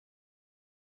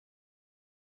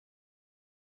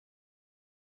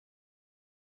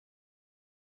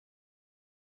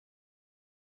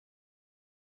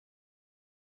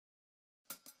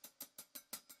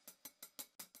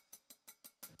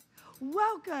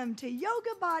Welcome to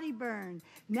Yoga Body Burn.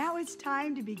 Now it's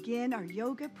time to begin our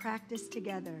yoga practice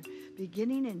together.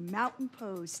 Beginning in mountain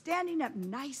pose, standing up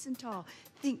nice and tall.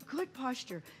 Think good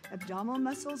posture. Abdominal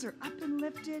muscles are up and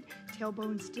lifted,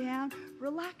 tailbones down.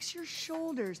 Relax your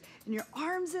shoulders and your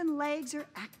arms and legs are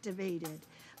activated.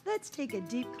 Let's take a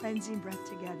deep cleansing breath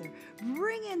together.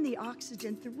 Bring in the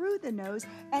oxygen through the nose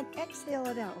and exhale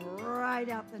it out, right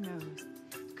out the nose.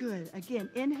 Good. Again,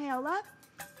 inhale up.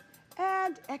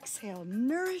 And exhale,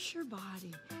 nourish your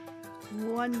body.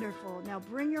 Wonderful. Now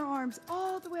bring your arms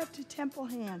all the way up to temple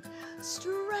hands.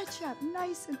 Stretch up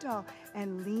nice and tall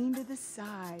and lean to the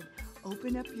side.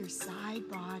 Open up your side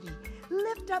body.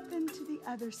 Lift up into the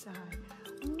other side.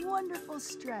 Wonderful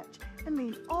stretch. And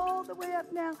lean all the way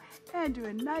up now and do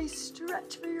a nice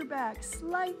stretch for your back.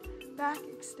 Slight back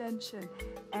extension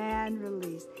and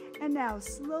release. And now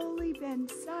slowly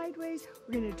bend sideways.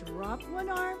 We're going to drop one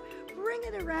arm, bring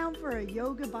it around for a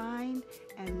yoga bind,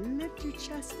 and lift your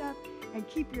chest up and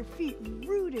keep your feet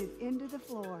rooted into the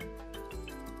floor.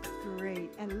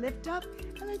 Great. And lift up,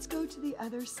 and let's go to the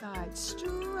other side.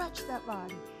 Stretch that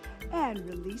body and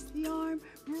release the arm.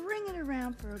 Bring it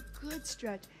around for a good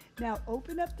stretch. Now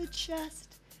open up the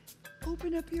chest,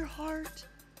 open up your heart,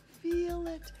 feel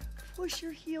it. Push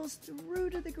your heels through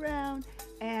to the ground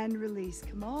and release.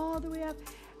 Come all the way up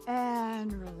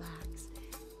and relax.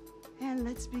 And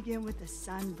let's begin with the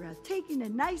sun breath. Taking a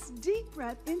nice deep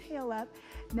breath, inhale up.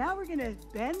 Now we're gonna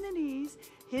bend the knees,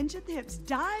 hinge at the hips,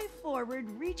 dive forward,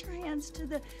 reach your hands to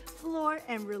the floor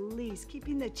and release,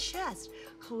 keeping the chest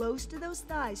close to those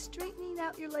thighs, straightening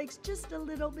out your legs just a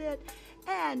little bit.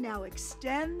 And now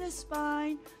extend the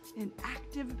spine, an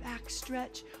active back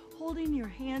stretch, holding your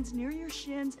hands near your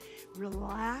shins.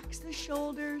 Relax the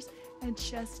shoulders and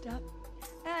chest up.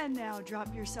 And now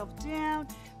drop yourself down,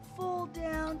 fold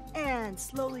down, and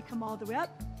slowly come all the way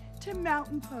up to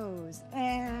mountain pose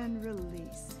and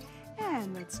release.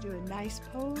 And let's do a nice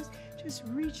pose. Just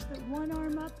reach the one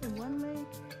arm up and one leg.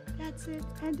 That's it.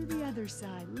 And to the other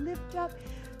side. Lift up.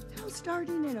 Now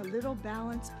starting in a little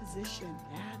balanced position.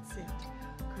 That's it.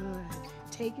 Good.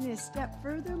 Taking it a step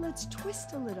further, let's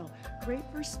twist a little. Great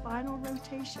for spinal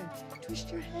rotation. Twist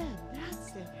your head.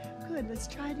 That's it. Good. Let's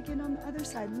try it again on the other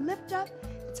side. Lift up.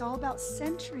 It's all about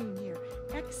centering here.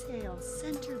 Exhale.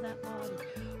 Center that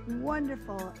body.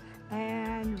 Wonderful.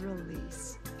 And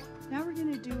release. Now we're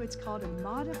going to do what's called a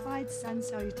modified sun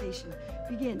salutation.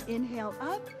 Begin. Inhale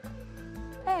up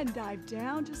and dive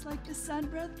down just like the sun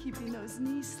breath, keeping those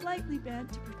knees slightly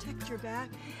bent to protect your back.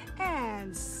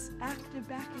 And active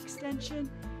back extension.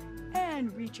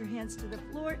 And reach your hands to the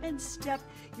floor and step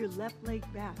your left leg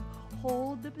back.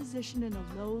 Hold the position in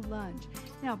a low lunge.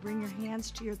 Now bring your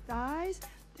hands to your thighs.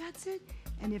 That's it.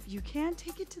 And if you can,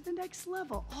 take it to the next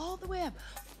level, all the way up.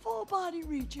 Full body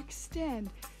reach, extend.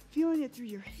 Feeling it through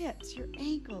your hips, your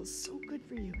ankles, so good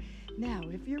for you. Now,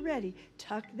 if you're ready,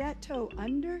 tuck that toe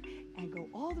under and go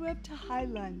all the way up to high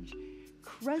lunge.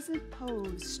 Crescent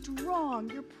pose, strong,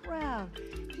 you're proud.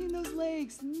 Keeping those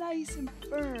legs nice and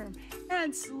firm.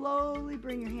 And slowly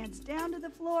bring your hands down to the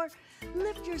floor.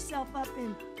 Lift yourself up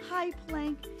in high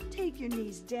plank. Take your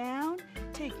knees down.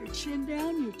 Take your chin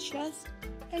down, your chest,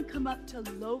 and come up to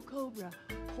low cobra.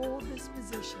 Hold this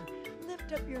position.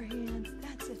 Lift up your hands.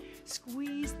 That's it.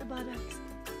 Squeeze the buttocks.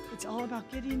 It's all about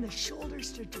getting the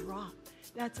shoulders to drop.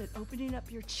 That's it. Opening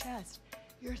up your chest,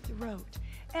 your throat.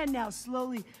 And now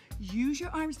slowly use your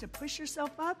arms to push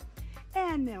yourself up.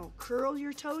 And now curl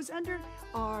your toes under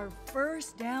our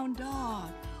first down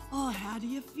dog. Oh, how do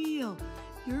you feel?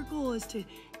 Your goal is to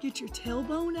get your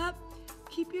tailbone up.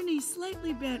 Keep your knees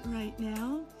slightly bent right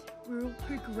now. We'll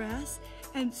progress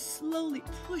and slowly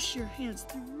push your hands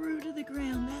through to the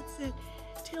ground. That's it.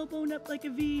 Tailbone up like a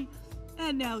V.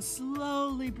 And now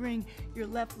slowly bring your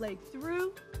left leg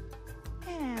through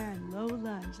and low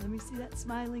lunge. Let me see that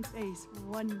smiling face.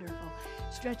 Wonderful.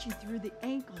 Stretching through the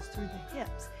ankles, through the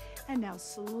hips. And now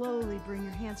slowly bring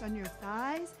your hands on your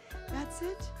thighs. That's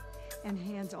it. And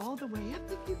hands all the way up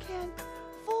if you can.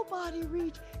 Full body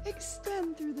reach.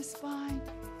 Extend through the spine.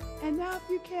 And now if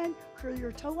you can, curl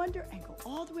your toe under and go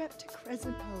all the way up to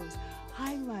crescent pose.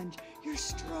 High lunge. You're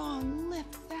strong.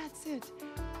 Lift. That's it.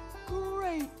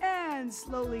 Great. And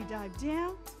slowly dive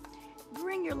down.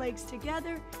 Bring your legs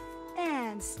together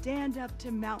and stand up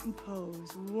to mountain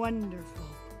pose. Wonderful.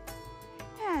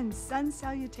 And sun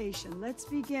salutation. Let's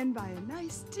begin by a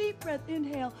nice deep breath.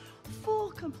 Inhale, full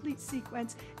complete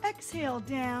sequence. Exhale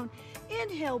down.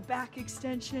 Inhale, back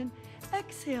extension.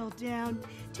 Exhale down.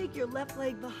 Take your left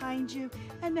leg behind you.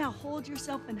 And now hold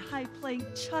yourself in high plank,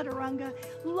 chaturanga.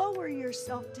 Lower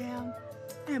yourself down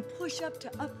and push up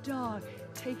to up dog,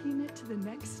 taking it to the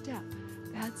next step.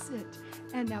 That's it.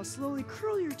 And now slowly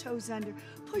curl your toes under.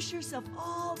 Push yourself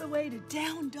all the way to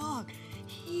down dog.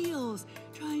 Heels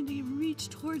trying to reach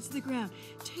towards the ground.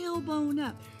 Tailbone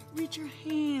up. Reach your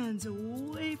hands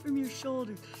away from your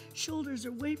shoulders. Shoulders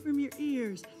away from your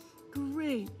ears.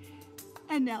 Great.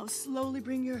 And now slowly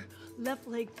bring your left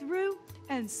leg through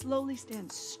and slowly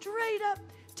stand straight up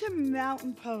to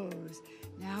mountain pose.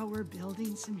 Now we're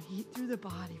building some heat through the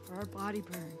body for our body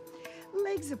burn.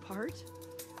 Legs apart.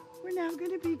 We're now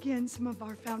going to begin some of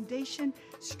our foundation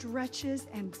stretches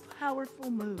and powerful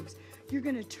moves. You're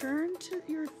going to turn to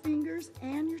your fingers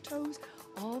and your toes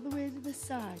all the way to the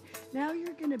side. Now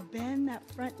you're going to bend that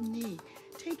front knee.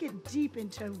 Take it deep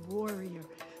into warrior.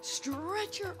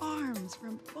 Stretch your arms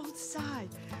from both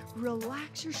sides.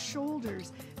 Relax your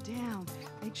shoulders down.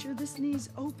 Make sure this knee's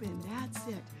open. That's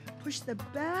it. Push the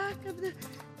back of the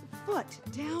foot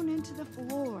down into the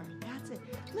floor. That's it.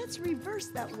 Let's reverse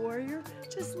that warrior.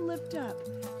 Just lift up.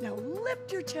 Now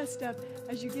lift your chest up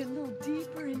as you get a little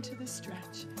deeper into the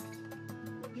stretch.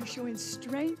 You're showing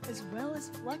strength as well as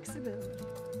flexibility.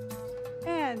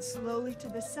 And slowly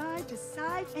to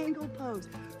side angle pose.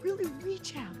 Really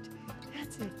reach out.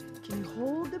 That's it. Can you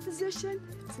hold the position?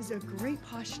 This is a great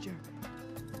posture.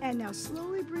 And now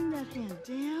slowly bring that hand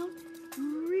down.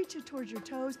 Reach it towards your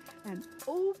toes and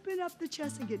open up the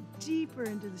chest and get deeper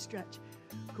into the stretch.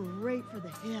 Great for the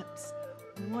hips.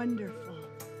 Wonderful.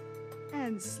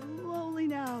 And slowly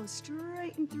now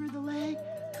straighten through the leg.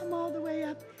 Come all the way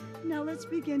up. Now let's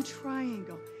begin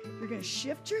triangle. You're going to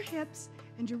shift your hips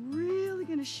and you're really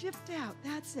going to shift out.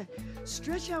 That's it.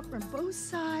 Stretch out from both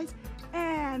sides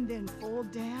and then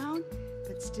fold down,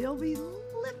 but still be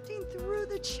lifting through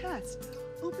the chest.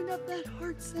 Open up that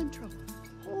heart central.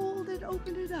 Hold it,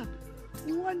 open it up.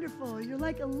 Wonderful. You're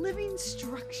like a living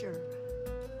structure.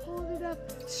 Hold it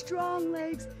up. Strong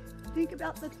legs. Think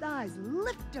about the thighs.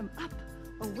 Lift them up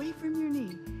away from your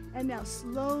knee. And now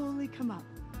slowly come up.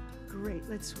 Great.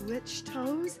 Let's switch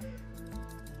toes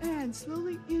and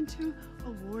slowly into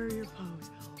a warrior pose.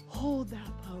 Hold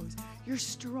that pose. You're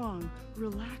strong.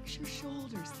 Relax your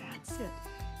shoulders. That's it.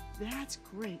 That's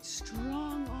great.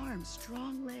 Strong arms,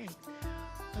 strong legs.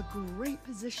 A great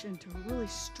position to really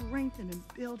strengthen and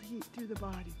build heat through the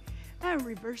body. And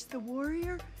reverse the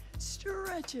warrior.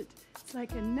 Stretch it. It's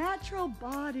like a natural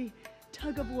body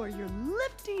tug of war. You're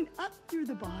lifting up through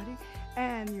the body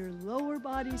and your lower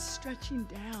body's stretching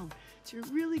down. So you're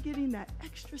really getting that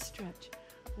extra stretch.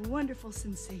 Wonderful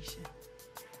sensation.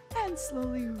 And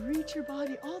slowly reach your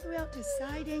body all the way out to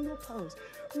side angle pose.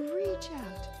 Reach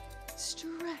out.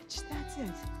 Stretch. That's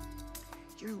it.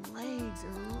 Your legs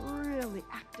are really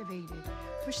activated.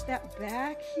 Push that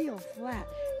back heel flat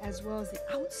as well as the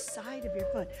outside of your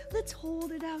foot. Let's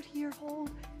hold it out here. Hold.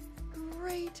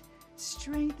 Great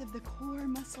strength of the core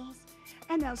muscles.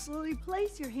 And now slowly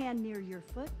place your hand near your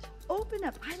foot. Open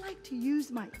up. I like to use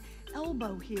my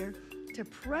elbow here to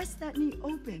press that knee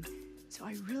open so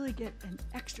I really get an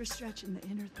extra stretch in the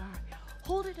inner thigh.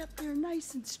 Hold it up there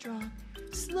nice and strong.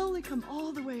 Slowly come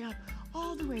all the way up,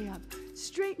 all the way up.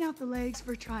 Straighten out the legs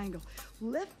for triangle.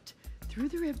 Lift through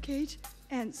the rib cage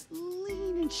and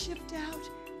lean and shift out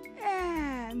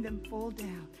and then fold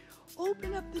down.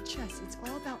 Open up the chest. It's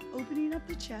all about opening up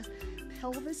the chest.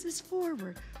 Pelvis is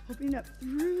forward, opening up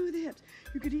through the hips.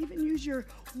 You could even use your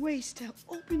waist to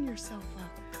open yourself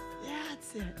up.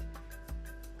 That's it.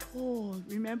 Hold.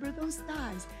 Remember those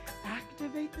thighs.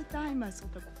 Activate the thigh muscle.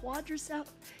 The quadricep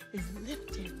is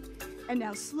lifted. And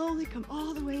now slowly come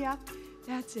all the way up.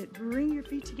 That's it. Bring your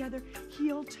feet together,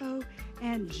 heel, toe,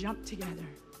 and jump together.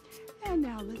 And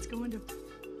now let's go into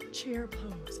chair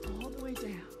pose all the way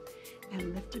down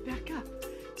and lift it back up.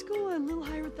 Let's go a little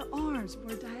higher with the arms,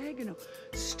 more diagonal.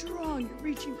 Strong. You're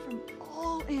reaching from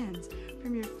all ends,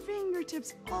 from your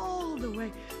fingertips all the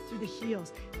way through the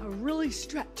heels. Now really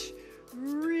stretch.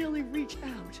 Really reach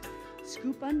out.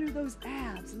 Scoop under those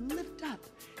abs. Lift up.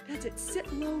 That's it.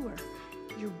 Sit lower.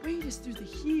 Your weight is through the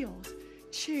heels.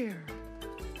 Chair.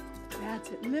 That's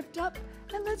it. Lift up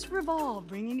and let's revolve.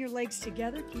 Bringing your legs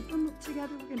together. Keep them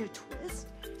together. We're going to twist.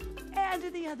 And to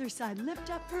the other side. Lift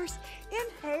up first.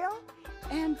 Inhale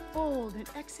and fold. And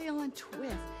exhale and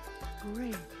twist.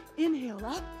 Great. Inhale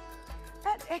up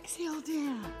and exhale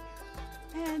down.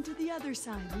 And to the other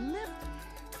side. Lift.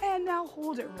 And now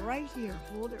hold it right here.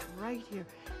 Hold it right here.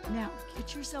 Now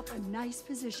get yourself a nice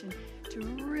position to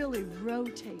really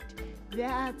rotate.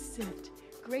 That's it.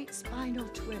 Great spinal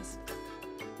twist.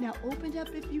 Now open up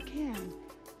if you can.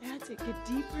 That's it. Get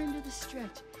deeper into the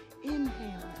stretch.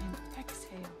 Inhale and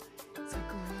exhale. It's a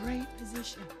great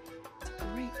position. It's a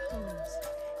great pose.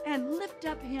 And lift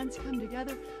up. Hands come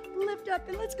together. Lift up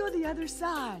and let's go the other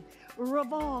side.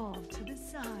 revolve to the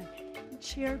side,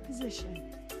 chair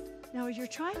position. Now as you're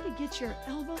trying to get your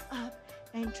elbow up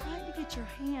and trying to get your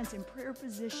hands in prayer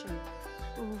position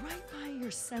right by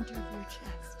your center of your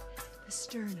chest, the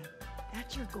sternum,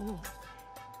 that's your goal.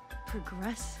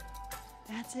 Progress,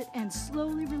 that's it, and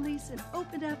slowly release and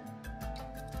open up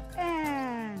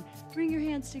and bring your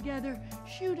hands together,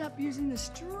 shoot up using the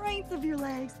strength of your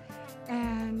legs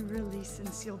and release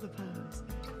and seal the pose.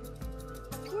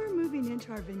 We're moving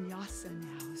into our vinyasa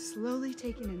now, slowly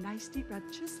taking a nice deep breath,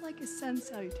 just like a sun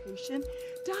salutation.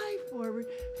 Dive forward,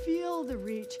 feel the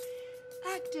reach,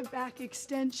 active back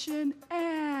extension,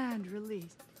 and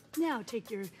release. Now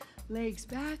take your legs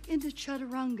back into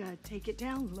chaturanga. Take it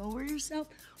down, lower yourself,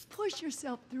 push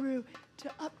yourself through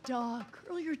to up dog,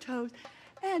 curl your toes,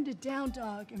 and to down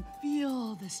dog, and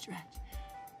feel the stretch.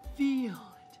 Feel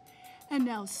it. And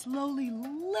now slowly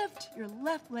lift your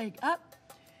left leg up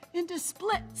into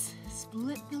splits.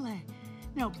 Split the leg.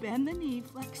 Now bend the knee,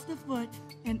 flex the foot,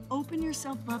 and open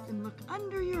yourself up and look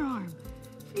under your arm.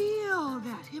 Feel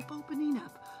that hip opening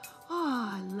up. Oh,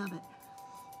 I love it.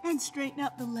 And straighten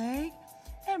up the leg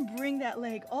and bring that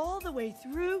leg all the way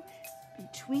through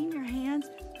between your hands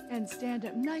and stand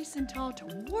up nice and tall to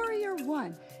warrior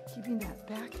one. Keeping that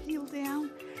back heel down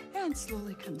and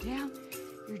slowly come down.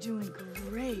 You're doing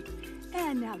great.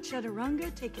 And now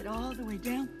chaturanga, take it all the way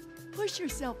down. Push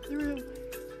yourself through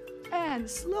and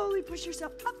slowly push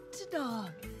yourself up to dog.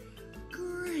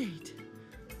 Great.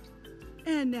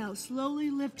 And now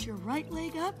slowly lift your right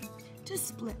leg up to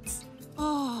splits.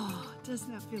 Oh,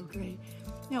 doesn't that feel great?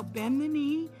 Now bend the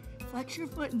knee, flex your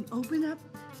foot and open up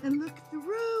and look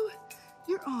through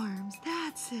your arms.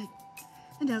 That's it.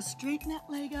 And now straighten that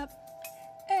leg up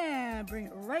and bring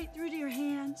it right through to your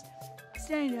hands.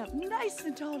 Standing up nice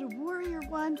and tall to warrior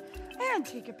one and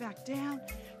take it back down.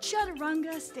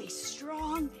 Chaturanga, stay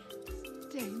strong,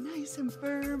 stay nice and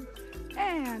firm,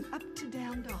 and up to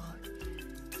down dog.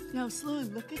 Now slowly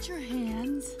look at your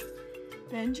hands,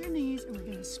 bend your knees, and we're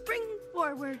gonna spring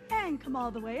forward and come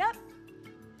all the way up.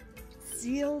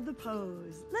 Seal the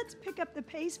pose. Let's pick up the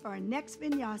pace for our next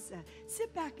vinyasa.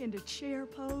 Sit back into chair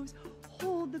pose,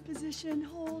 hold the position,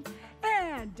 hold,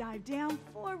 and dive down,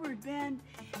 forward bend,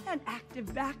 and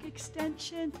active back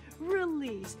extension,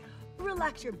 release.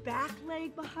 Relax your back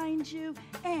leg behind you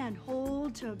and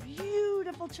hold to a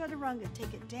beautiful chaturanga.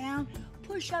 Take it down,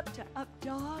 push up to up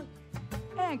dog,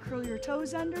 and curl your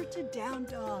toes under to down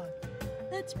dog.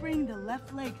 Let's bring the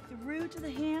left leg through to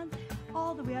the hand,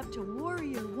 all the way up to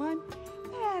warrior one,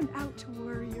 and out to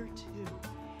warrior two.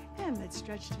 And let's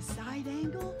stretch to side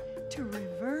angle, to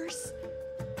reverse,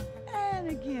 and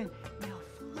again. Now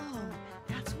flow.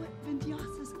 That's what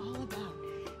vinyasa is all about.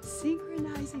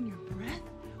 Synchronizing your breath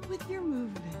with your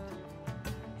movement.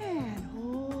 And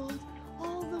hold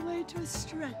all the way to a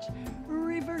stretch.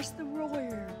 Reverse the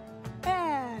warrior.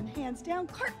 And hands down,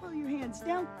 cartwheel your hands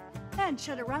down. And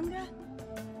chaturanga,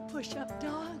 push up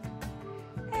dog.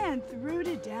 And through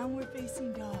to downward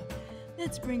facing dog.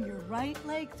 Let's bring your right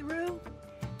leg through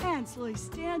and slowly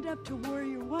stand up to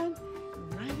warrior one,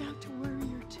 right out to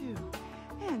warrior two.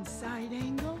 And side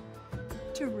angle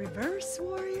to reverse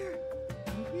warrior.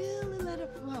 Really let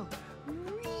it flow.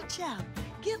 Reach out,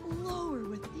 get lower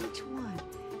with each one,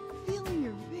 feeling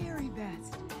your very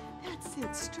best. That's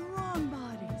it, strong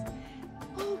bodies.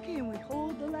 Okay, and we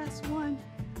hold the last one,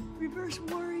 reverse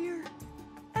warrior,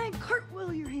 and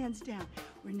cartwheel your hands down.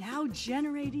 We're now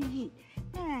generating heat.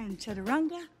 And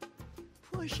chaturanga,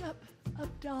 push up,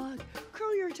 up dog,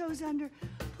 curl your toes under,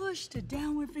 push to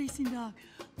downward facing dog.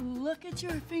 Look at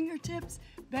your fingertips,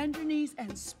 bend your knees,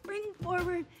 and spring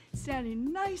forward,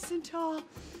 standing nice and tall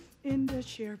into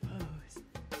chair pose.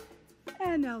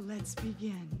 And now let's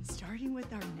begin, starting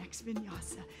with our next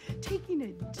vinyasa. Taking a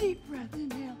deep breath,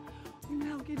 inhale. We're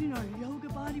now getting our yoga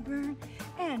body burn,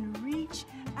 and reach,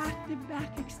 active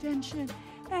back extension,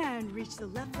 and reach the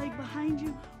left leg behind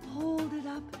you. Hold it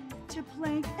up to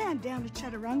plank and down to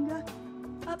chaturanga,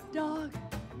 up dog,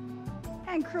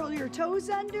 and curl your toes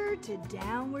under to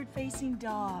downward facing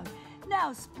dog.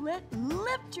 Now split,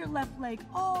 lift your left leg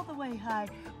all the way high,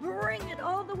 bring it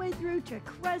all the way through to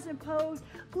crescent pose,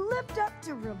 lift up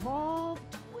to revolve,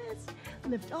 twist,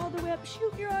 lift all the way up,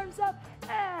 shoot your arms up,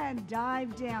 and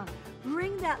dive down.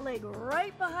 Bring that leg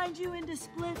right behind you into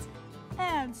splits,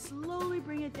 and slowly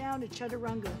bring it down to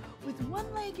chaturanga with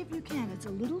one leg if you can. It's a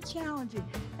little challenging.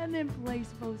 And then place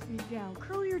both feet down.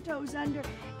 Curl your toes under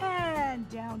and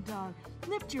down dog.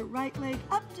 Lift your right leg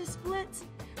up to splits.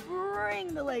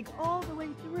 Bring the leg all the way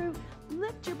through.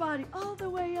 Lift your body all the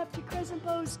way up to crescent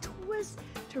pose. Twist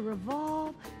to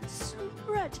revolve.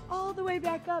 Stretch all the way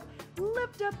back up.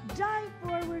 Lift up, dive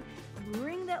forward.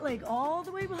 bring that leg all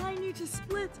the way behind you to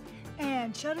split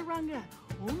and chaturanga.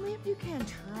 Only if you can,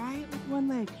 try it with one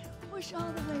leg. Push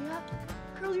all the way up,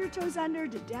 curl your toes under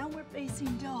to downward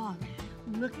facing dog.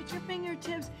 Look at your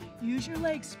fingertips, use your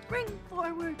legs, spring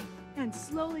forward, and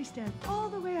slowly stand all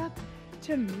the way up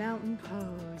to mountain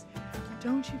pose.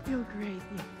 Don't you feel great?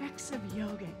 The effects of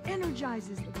yoga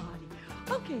energizes the body.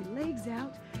 Okay, legs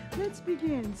out. Let's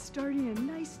begin, starting a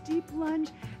nice deep lunge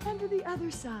and to the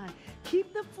other side.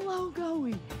 Keep the flow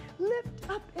going. Lift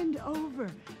up and over.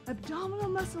 Abdominal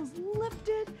muscles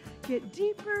lifted. Get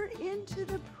deeper into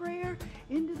the prayer,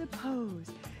 into the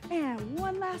pose. And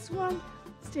one last one.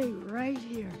 Stay right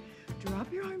here.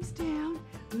 Drop your arms down.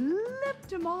 Lift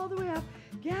them all the way up.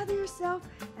 Gather yourself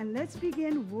and let's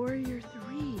begin Warrior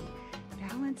 3.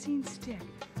 Balancing stick.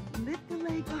 Lift the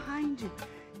leg behind you.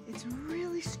 It's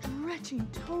really stretching,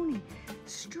 toning,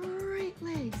 straight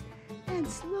legs. And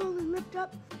slowly lift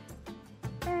up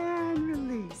and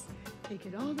release. Take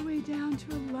it all the way down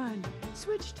to a lunge.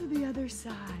 Switch to the other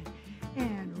side.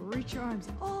 And reach your arms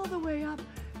all the way up.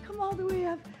 Come all the way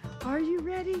up. Are you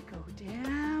ready? Go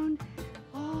down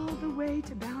all the way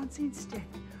to balancing stick.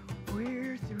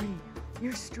 Warrior 3.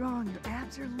 You're strong. Your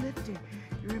abs are lifted.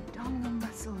 Your abdominal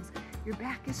muscles. Your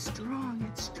back is strong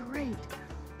and straight.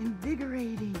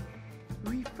 Invigorating.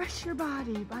 Refresh your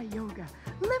body by yoga.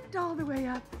 Lift all the way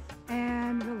up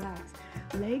and relax.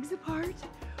 Legs apart.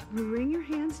 Bring your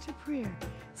hands to prayer.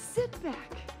 Sit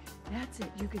back. That's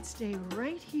it. You could stay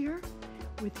right here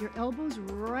with your elbows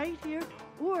right here,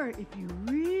 or if you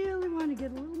really want to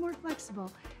get a little more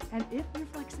flexible, and if your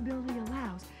flexibility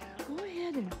allows, go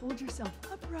ahead and hold yourself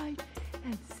upright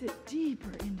and sit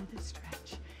deeper into the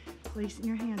stretch. Placing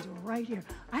your hands right here.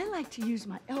 I like to use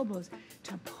my elbows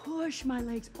to push my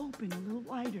legs open a little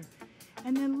wider.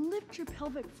 And then lift your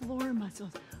pelvic floor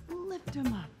muscles. Lift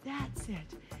them up. That's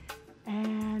it.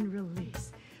 And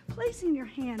release. Placing your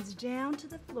hands down to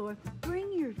the floor.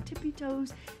 Bring your tippy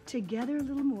toes together a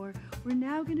little more. We're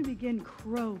now going to begin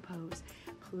crow pose.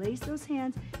 Place those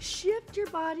hands. Shift your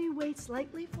body weight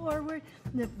slightly forward.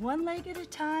 Lift one leg at a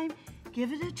time.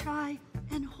 Give it a try.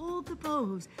 And hold the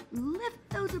pose. Lift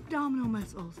those abdominal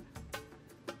muscles.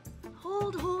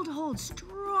 Hold, hold, hold.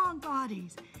 Strong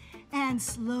bodies. And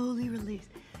slowly release.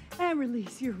 And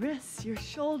release your wrists, your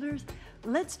shoulders.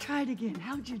 Let's try it again.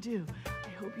 How'd you do? I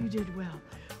hope you did well.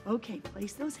 Okay,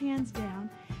 place those hands down.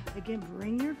 Again,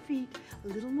 bring your feet a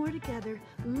little more together.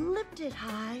 Lift it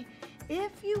high.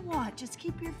 If you want, just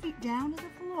keep your feet down to the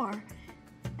floor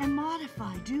and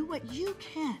modify. Do what you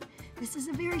can. This is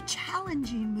a very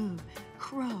challenging move.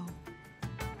 Crow.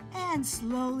 And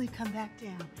slowly come back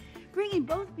down. Bringing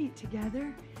both feet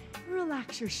together.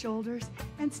 Relax your shoulders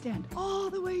and stand all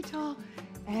the way tall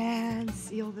and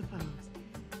seal the pose.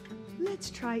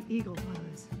 Let's try eagle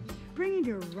pose. Bringing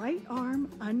your right arm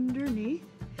underneath,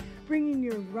 bringing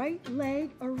your right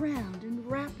leg around and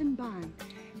wrap and bind.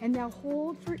 And now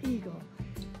hold for eagle.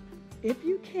 If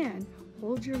you can,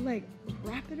 hold your leg,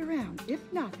 wrap it around.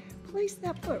 If not, place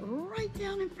that foot right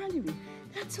down in front of you.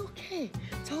 That's okay.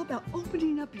 It's all about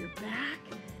opening up your back.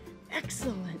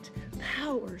 Excellent.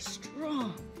 Power,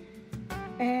 strong.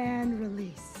 And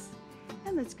release.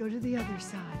 And let's go to the other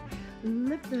side.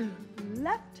 Lift the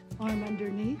left arm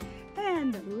underneath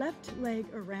and the left leg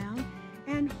around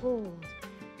and hold.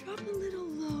 Drop a little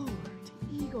lower to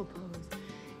eagle pose.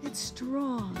 It's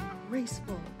strong,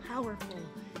 graceful, powerful.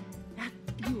 That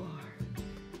you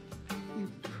are.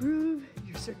 Improve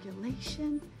your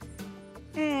circulation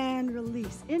and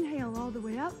release. Inhale all the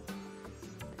way up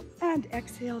and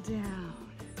exhale down.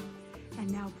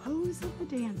 And now pose of the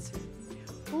dancer.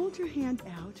 Hold your hand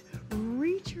out,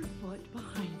 reach your foot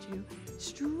behind you,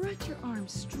 stretch your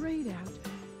arms straight out.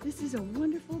 This is a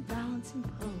wonderful balancing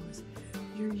pose.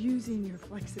 You're using your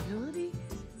flexibility,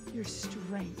 your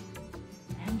strength,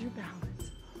 and your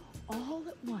balance all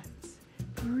at once.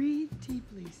 Breathe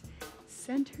deeply,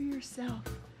 center yourself.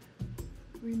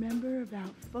 Remember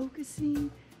about focusing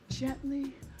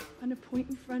gently on a point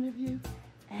in front of you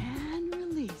and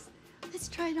release. Let's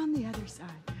try it on the other side.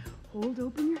 Hold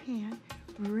open your hand.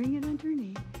 Bring it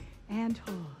underneath and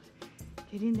hold.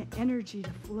 Getting the energy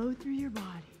to flow through your body.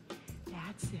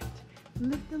 That's it.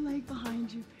 Lift the leg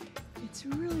behind you. It's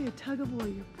really a tug of war.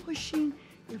 You're pushing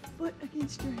your foot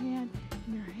against your hand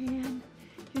and your hand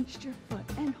against your foot.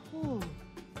 And hold.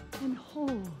 And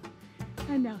hold.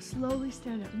 And now slowly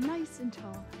stand up nice and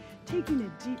tall. Taking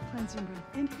a deep cleansing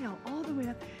breath. Inhale all the way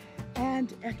up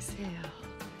and exhale.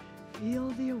 Feel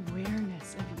the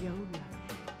awareness of yoga.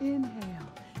 Inhale.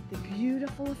 The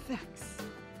beautiful effects.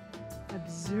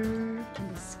 Observe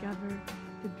and discover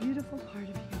the beautiful part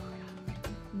of yoga.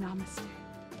 Namaste.